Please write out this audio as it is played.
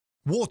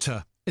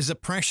Water is a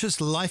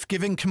precious,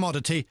 life-giving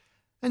commodity,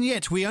 and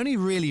yet we only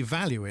really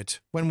value it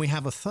when we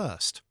have a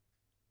thirst.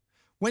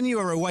 When you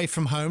are away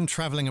from home,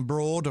 travelling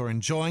abroad or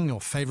enjoying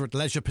your favourite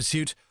leisure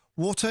pursuit,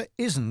 water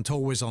isn't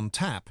always on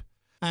tap,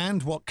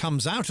 and what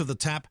comes out of the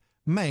tap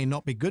may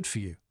not be good for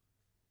you.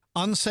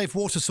 Unsafe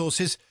water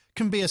sources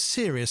can be a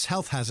serious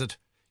health hazard.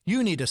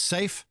 You need a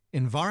safe,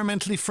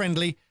 environmentally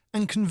friendly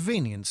and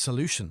convenient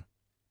solution.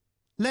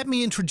 Let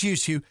me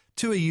introduce you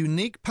to a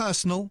unique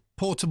personal,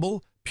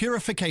 portable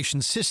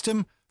purification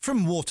system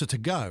from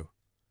Water2Go.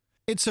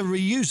 It's a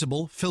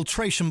reusable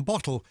filtration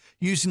bottle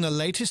using the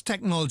latest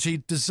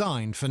technology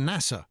designed for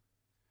NASA.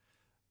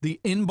 The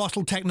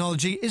in-bottle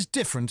technology is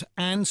different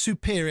and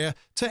superior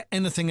to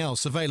anything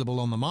else available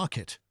on the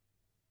market.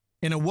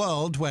 In a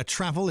world where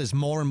travel is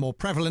more and more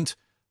prevalent,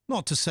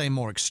 not to say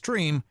more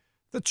extreme,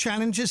 the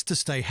challenges to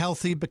stay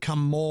healthy become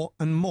more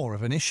and more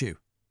of an issue.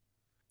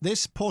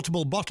 This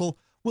portable bottle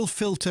will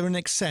filter in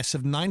excess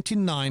of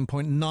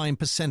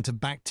 99.9% of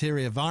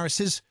bacteria,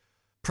 viruses,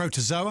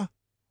 protozoa,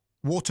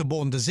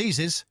 waterborne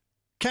diseases,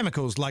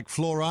 chemicals like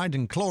fluoride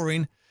and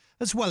chlorine,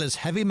 as well as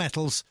heavy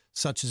metals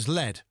such as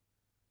lead.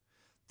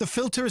 The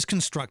filter is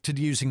constructed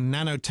using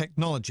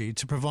nanotechnology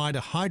to provide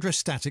a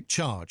hydrostatic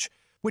charge,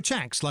 which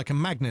acts like a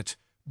magnet,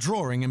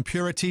 drawing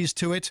impurities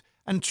to it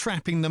and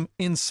trapping them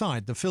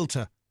inside the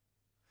filter.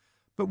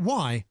 But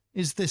why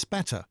is this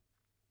better?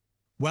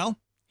 Well,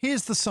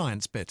 here's the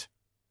science bit.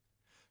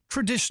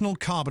 Traditional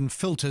carbon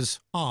filters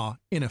are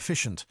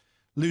inefficient,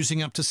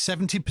 losing up to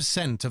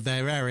 70% of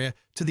their area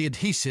to the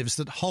adhesives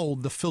that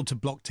hold the filter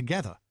block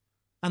together.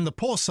 And the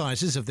pore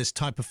sizes of this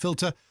type of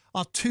filter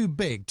are too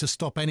big to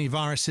stop any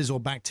viruses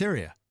or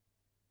bacteria.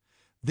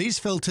 These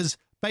filters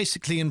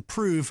basically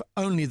improve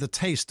only the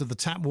taste of the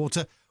tap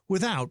water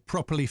without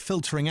properly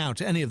filtering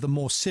out any of the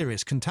more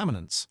serious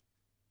contaminants.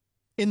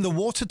 In the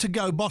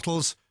Water2Go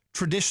bottles,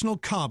 traditional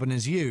carbon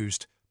is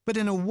used, but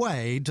in a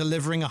way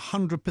delivering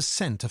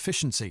 100%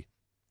 efficiency.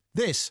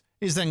 This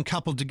is then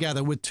coupled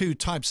together with two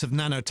types of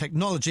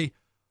nanotechnology.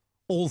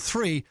 All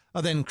three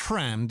are then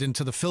crammed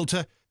into the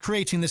filter,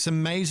 creating this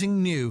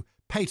amazing new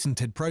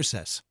patented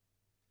process.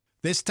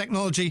 This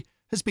technology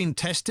has been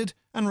tested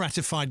and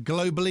ratified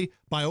globally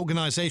by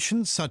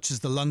organisations such as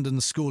the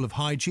London School of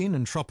Hygiene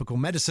and Tropical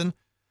Medicine,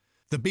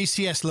 the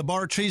BCS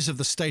laboratories of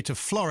the state of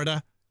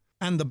Florida,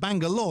 and the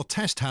Bangalore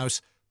Test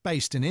House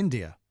based in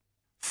India.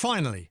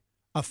 Finally,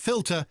 a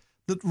filter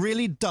that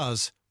really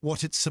does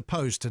what it's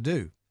supposed to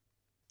do.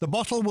 The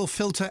bottle will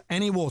filter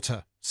any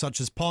water, such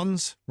as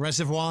ponds,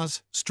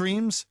 reservoirs,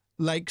 streams,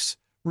 lakes,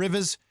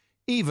 rivers,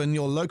 even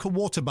your local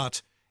water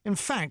butt, in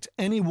fact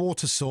any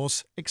water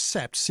source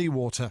except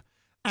seawater,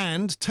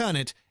 and turn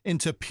it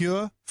into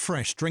pure,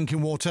 fresh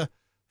drinking water,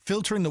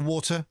 filtering the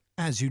water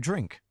as you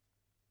drink.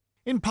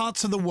 In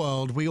parts of the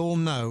world we all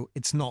know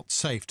it's not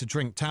safe to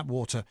drink tap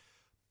water,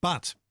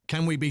 but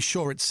can we be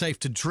sure it's safe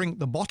to drink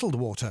the bottled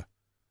water?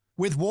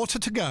 With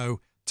Water2Go,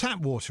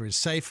 tap water is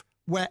safe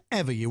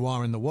wherever you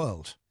are in the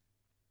world.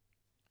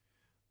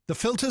 The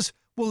filters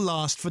will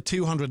last for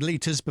 200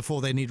 litres before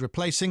they need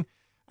replacing,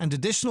 and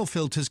additional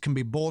filters can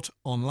be bought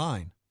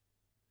online.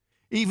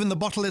 Even the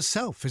bottle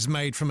itself is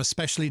made from a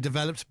specially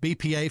developed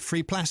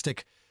BPA-free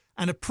plastic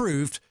and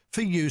approved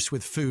for use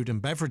with food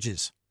and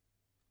beverages.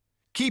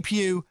 Keep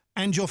you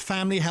and your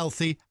family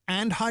healthy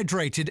and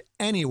hydrated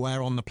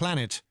anywhere on the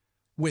planet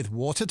with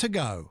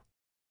Water2Go.